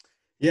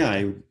 Yeah,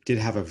 I did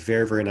have a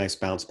very, very nice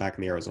bounce back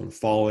in the Arizona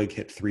Fall League,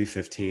 hit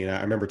 315.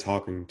 I remember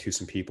talking to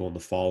some people in the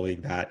Fall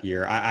League that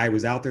year. I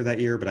was out there that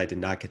year, but I did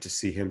not get to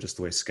see him just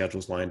the way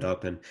schedules lined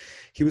up. And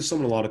he was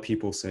someone a lot of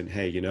people said,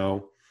 hey,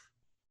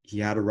 he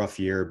had a rough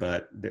year,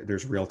 but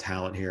there's real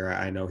talent here.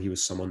 I know he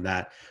was someone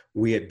that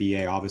we at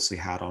BA obviously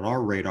had on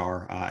our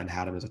radar and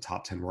had him as a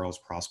top 10 Royals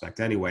prospect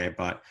anyway.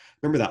 But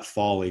remember that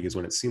fall league is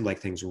when it seemed like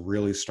things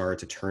really started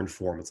to turn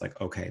for him. It's like,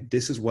 okay,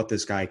 this is what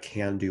this guy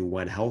can do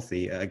when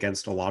healthy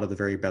against a lot of the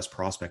very best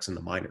prospects in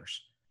the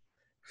minors.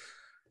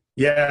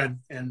 Yeah,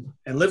 and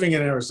living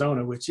in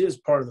Arizona, which is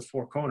part of the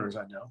Four Corners,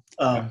 I know.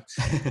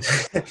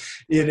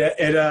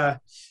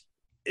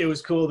 It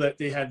was cool that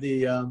they had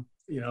the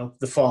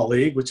fall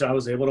league, which I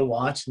was able to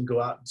watch and go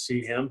out and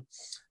see him.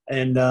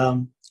 And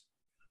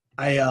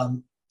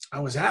I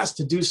was asked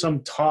to do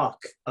some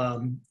talk.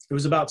 It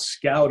was about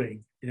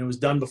scouting, and it was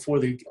done before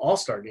the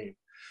All-Star game.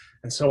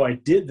 And so I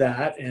did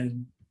that,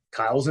 and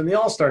Kyle's in the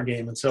All-Star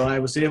game. And so I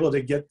was able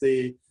to get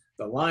the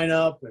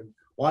lineup and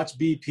watch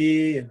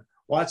BP and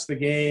watch the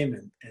game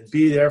and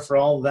be there for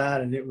all of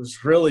that. And it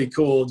was really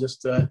cool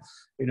just to,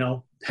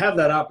 have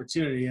that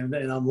opportunity. And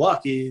I'm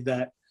lucky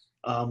that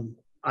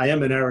I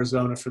am in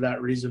Arizona for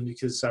that reason,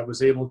 because I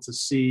was able to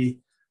see,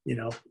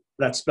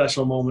 that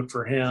special moment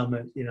for him.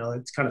 And,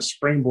 it's kind of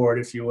springboard,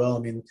 if you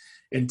will,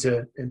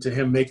 into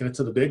him making it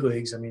to the big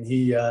leagues.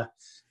 He,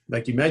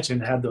 like you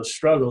mentioned, had those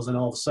struggles, and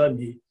all of a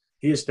sudden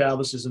he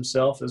establishes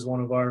himself as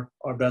one of our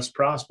best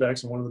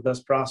prospects, and one of the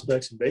best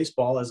prospects in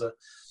baseball, as a,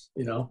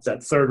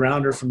 that third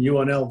rounder from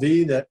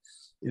UNLV that,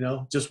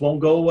 just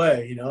won't go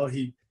away.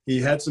 He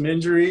had some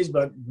injuries,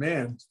 but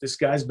man, this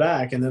guy's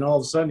back. And then all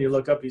of a sudden you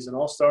look up, he's an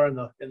all-star in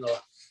the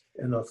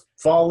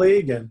fall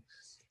league, and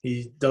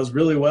he does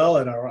really well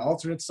at our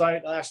alternate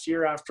site last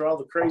year after all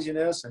the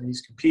craziness, and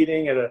he's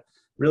competing at a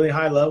really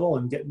high level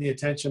and getting the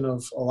attention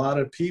of a lot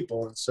of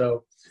people. And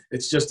so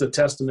it's just a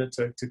testament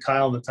to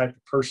Kyle and the type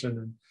of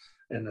person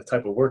and the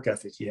type of work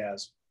ethic he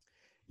has.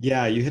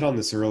 Yeah, you hit on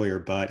this earlier,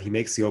 but he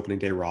makes the opening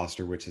day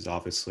roster, which is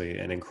obviously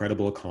an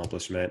incredible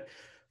accomplishment.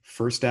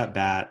 First at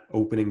bat,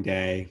 opening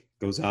day,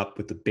 goes up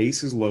with the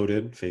bases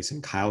loaded, facing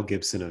Kyle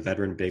Gibson, a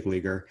veteran big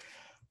leaguer.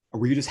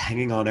 Were you just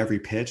hanging on every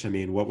pitch?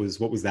 What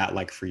was that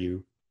like for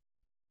you?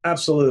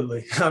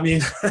 Absolutely.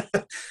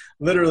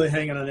 Literally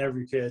hanging on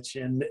every pitch,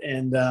 and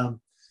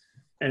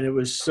it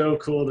was so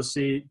cool to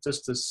see,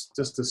 just to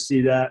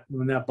see that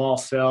when that ball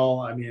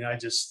fell. It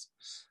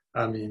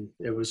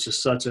was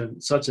just such a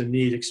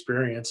neat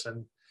experience.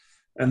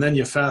 And then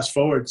you fast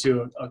forward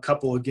to a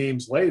couple of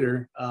games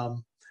later.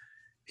 I'm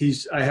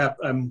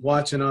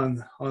watching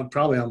on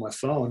probably on my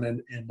phone,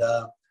 and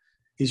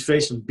he's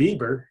facing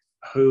Bieber,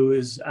 who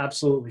is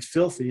absolutely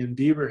filthy, and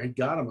Bieber had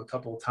got him a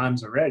couple of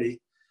times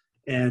already.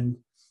 And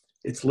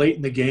it's late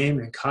in the game,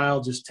 and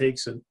Kyle just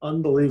takes an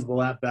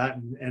unbelievable at-bat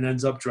and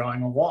ends up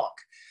drawing a walk.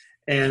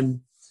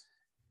 And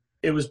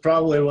it was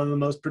probably one of the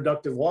most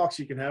productive walks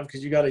you can have,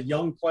 because you got a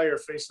young player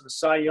facing a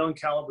Cy Young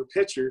caliber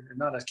pitcher, and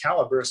not a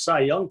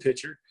Cy Young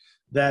pitcher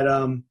that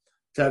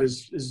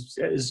is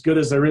as good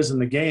as there is in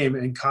the game.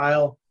 And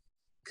Kyle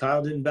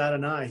didn't bat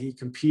an eye. He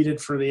competed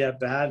for the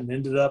at-bat and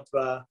ended up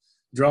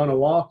drawing a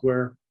walk,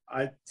 where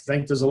I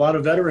think there's a lot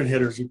of veteran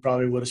hitters who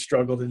probably would have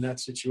struggled in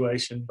that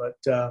situation. But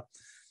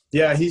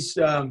yeah, he's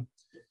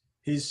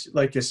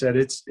like I said,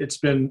 it's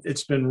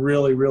been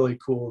really, really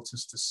cool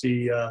just to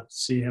see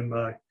him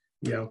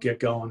get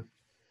going.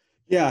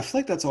 Yeah, I feel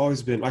like that's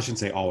always been, I shouldn't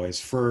say always,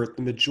 for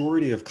the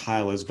majority of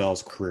Kyle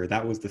Isbell's career,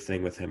 that was the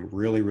thing with him.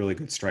 Really, really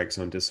good strike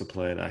zone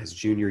discipline. His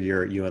junior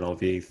year at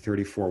UNLV,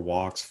 34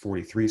 walks,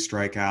 43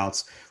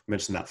 strikeouts. We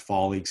mentioned that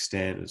fall league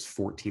stint, it was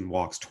 14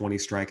 walks, 20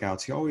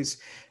 strikeouts. He always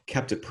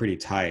kept it pretty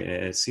tight. And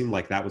it seemed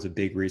like that was a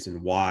big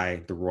reason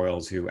why the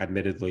Royals, who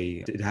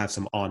admittedly did have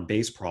some on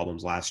base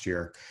problems last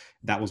year,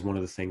 that was one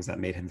of the things that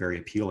made him very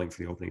appealing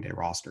for the opening day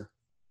roster.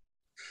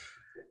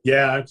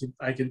 Yeah,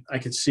 I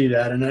could see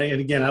that. And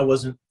again, I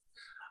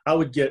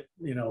would get,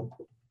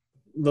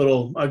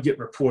 I'd get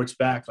reports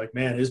back like,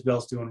 man,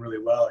 Isbel's doing really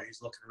well.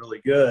 He's looking really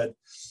good.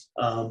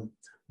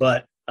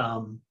 But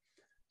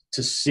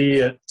to see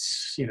it,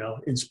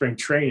 in spring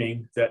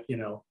training that,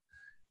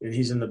 and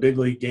he's in the big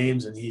league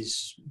games and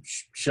he's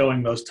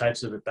showing those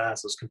types of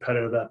at-bats, those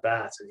competitive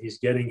at-bats, and he's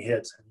getting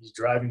hits and he's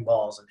driving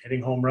balls and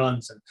hitting home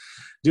runs and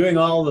doing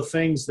all the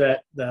things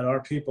that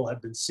our people had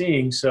been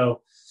seeing.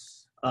 So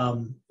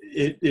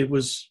it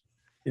was,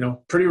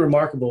 pretty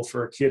remarkable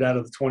for a kid out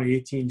of the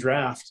 2018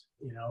 draft,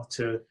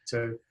 to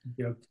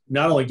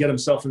not only get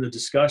himself in the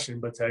discussion,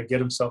 but to get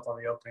himself on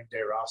the opening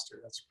day roster.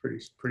 That's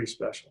pretty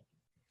special.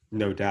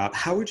 No doubt.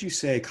 How would you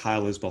say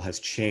Kyle Isbell has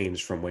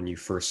changed from when you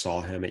first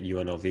saw him at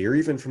UNLV, or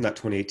even from that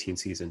 2018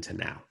 season to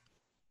now?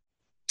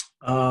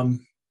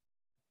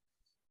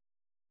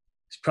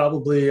 He's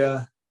probably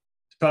a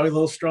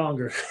little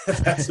stronger.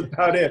 That's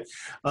about it.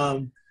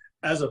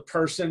 As a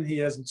person, he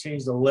hasn't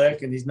changed a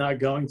lick, and he's not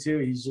going to.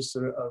 He's just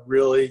a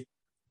really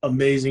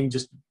amazing,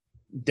 just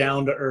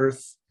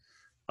down-to-earth,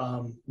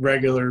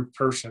 regular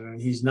person,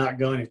 and he's not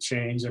going to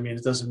change. I mean,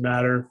 it doesn't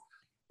matter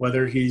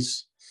whether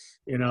he's,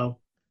 an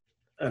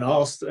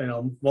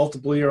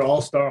multiple-year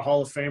All-Star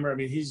Hall of Famer. I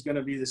mean, he's going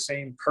to be the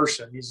same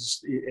person. He's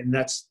just, and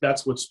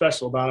that's what's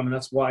special about him, and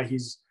that's why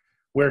he's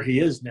where he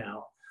is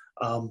now.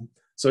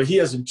 So he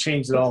hasn't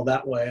changed at all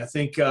that way. I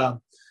think,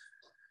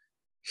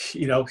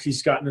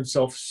 he's gotten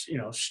himself,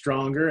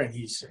 stronger, and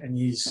he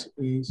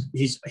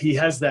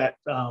has that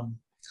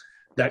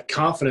that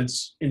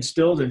confidence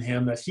instilled in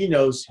him that he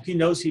knows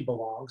he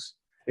belongs.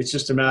 It's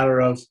just a matter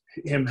of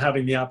him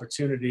having the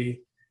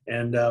opportunity.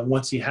 And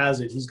once he has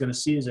it, he's going to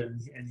seize it,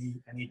 and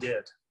he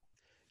did.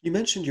 You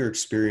mentioned your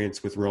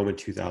experience with Rome in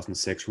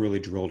 2006 really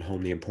drilled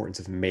home the importance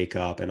of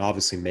makeup, and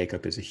obviously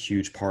makeup is a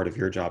huge part of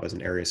your job as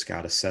an area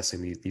scout,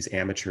 assessing these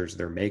amateurs,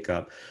 their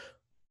makeup.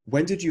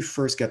 When did you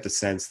first get the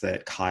sense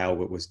that Kyle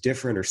was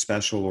different or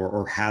special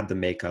or had the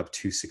makeup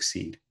to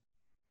succeed?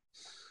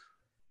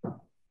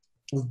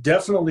 Well,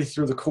 definitely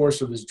through the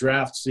course of his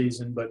draft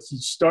season, but he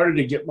started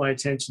to get my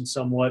attention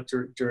somewhat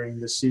during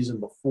the season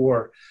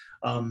before.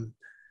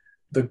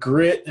 The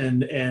grit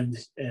and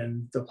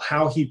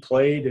how he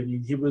played. I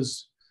mean, he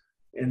was,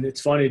 and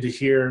it's funny to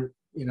hear,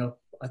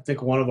 I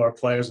think one of our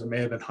players, it may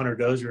have been Hunter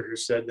Dozier, who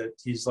said that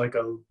he's like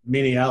a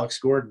mini Alex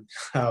Gordon.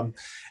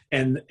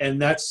 And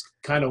that's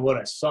kind of what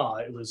I saw.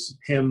 It was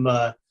him,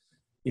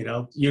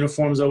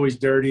 uniform's always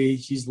dirty.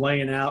 He's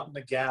laying out in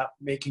the gap,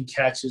 making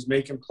catches,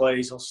 making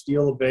plays. He'll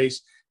steal a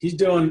base. He's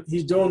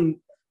doing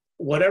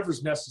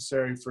whatever's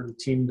necessary for the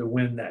team to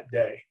win that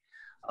day.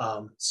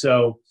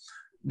 So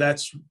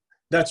that's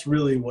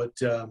really what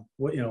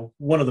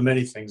one of the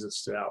many things that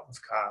stood out with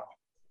Kyle.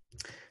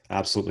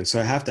 Absolutely. So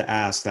I have to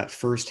ask, that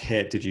first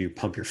hit, did you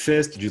pump your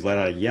fist? Did you let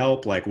out a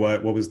yelp? Like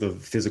what was the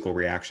physical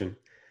reaction?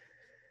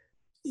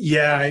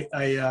 Yeah,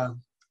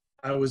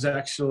 I was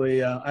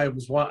actually I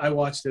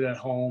watched it at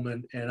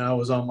home, and I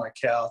was on my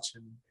couch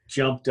and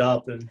jumped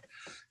up, and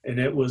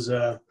it was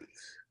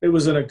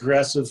an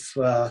aggressive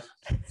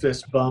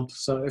fist bump.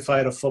 So if I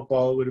had a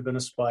football, it would have been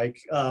a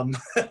spike.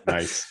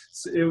 Nice.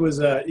 It was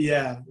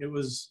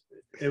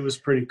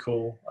pretty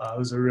cool. It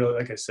was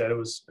like I said, it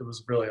was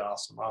really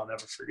awesome. I'll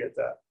never forget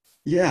that.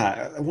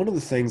 Yeah, one of the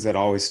things that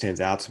always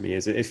stands out to me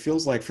is it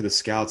feels like for the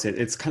scouts,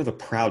 it's kind of a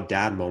proud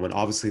dad moment.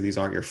 Obviously, these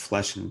aren't your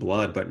flesh and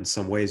blood, but in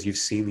some ways you've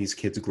seen these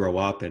kids grow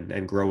up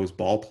and grow as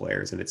ball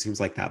players. And it seems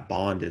like that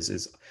bond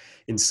is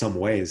in some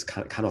ways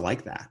kind of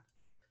like that.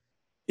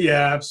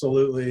 Yeah,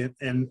 absolutely.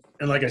 And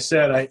like I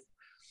said,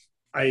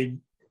 I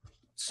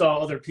saw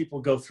other people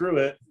go through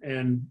it,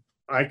 and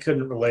I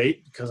couldn't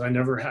relate because I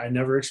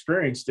never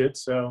experienced it.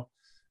 So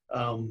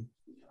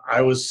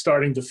I was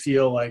starting to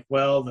feel like,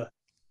 well,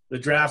 the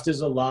draft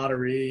is a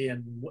lottery,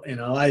 and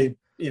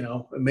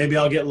maybe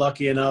I'll get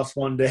lucky enough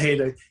one day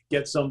to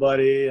get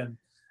somebody and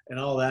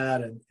all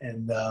that,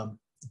 and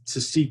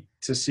to see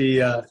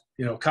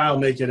Kyle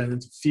make it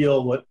and to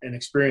feel and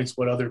experience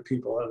what other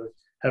people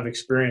have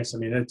experienced. I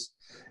mean,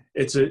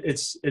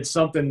 it's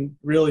something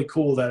really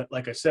cool that,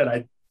 like I said,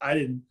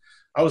 I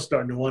was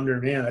starting to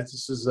wonder, man,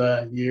 this is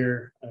a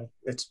year.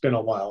 It's been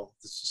a while.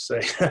 Let's just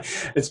say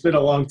it's been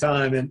a long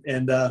time,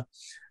 and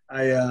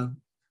I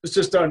was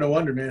just starting to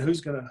wonder, man,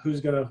 who's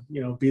gonna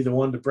be the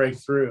one to break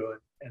through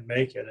and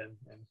make it, and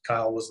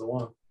Kyle was the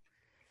one.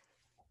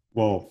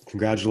 Well,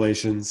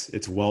 congratulations.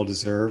 It's well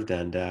deserved,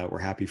 and we're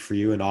happy for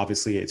you. And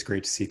obviously, it's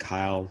great to see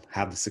Kyle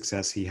have the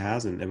success he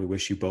has, and we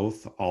wish you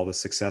both all the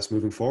success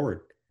moving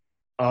forward.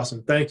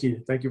 Awesome. Thank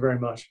you. Thank you very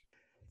much.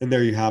 And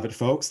there you have it,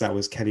 folks. That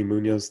was Kenny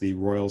Munoz, the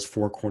Royals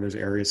Four Corners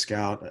area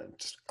scout.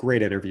 Just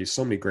great interview,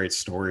 so many great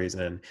stories,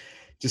 and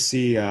just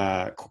see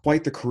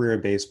quite the career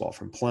in baseball,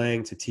 from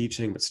playing to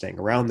teaching, but staying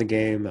around the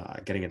game,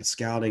 getting into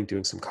scouting,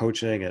 doing some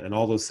coaching, and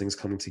all those things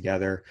coming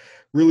together,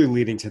 really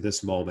leading to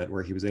this moment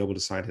where he was able to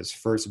sign his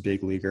first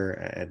big leaguer,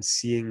 and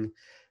seeing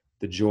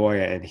the joy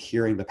and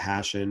hearing the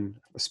passion,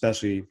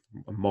 especially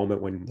a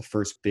moment when the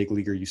first big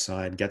leaguer you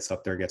sign gets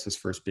up there, gets his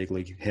first big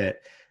league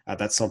hit.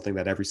 That's something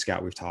that every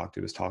scout we've talked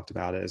to has talked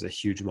about it as a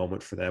huge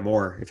moment for them.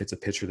 Or if it's a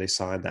pitcher they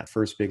signed, that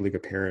first big league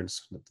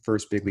appearance, the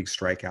first big league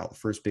strikeout, the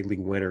first big league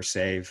win or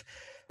save.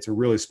 It's a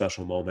really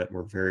special moment.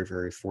 We're very,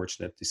 very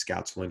fortunate the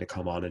scouts willing to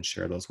come on and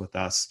share those with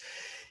us.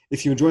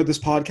 If you enjoyed this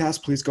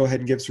podcast, please go ahead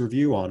and give us a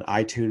review on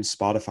iTunes,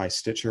 Spotify,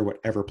 Stitcher,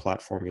 whatever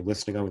platform you're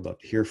listening on. We'd love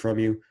to hear from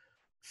you.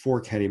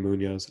 For Kenny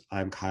Munoz,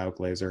 I'm Kyle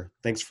Glazer.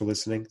 Thanks for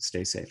listening.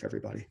 Stay safe,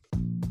 everybody.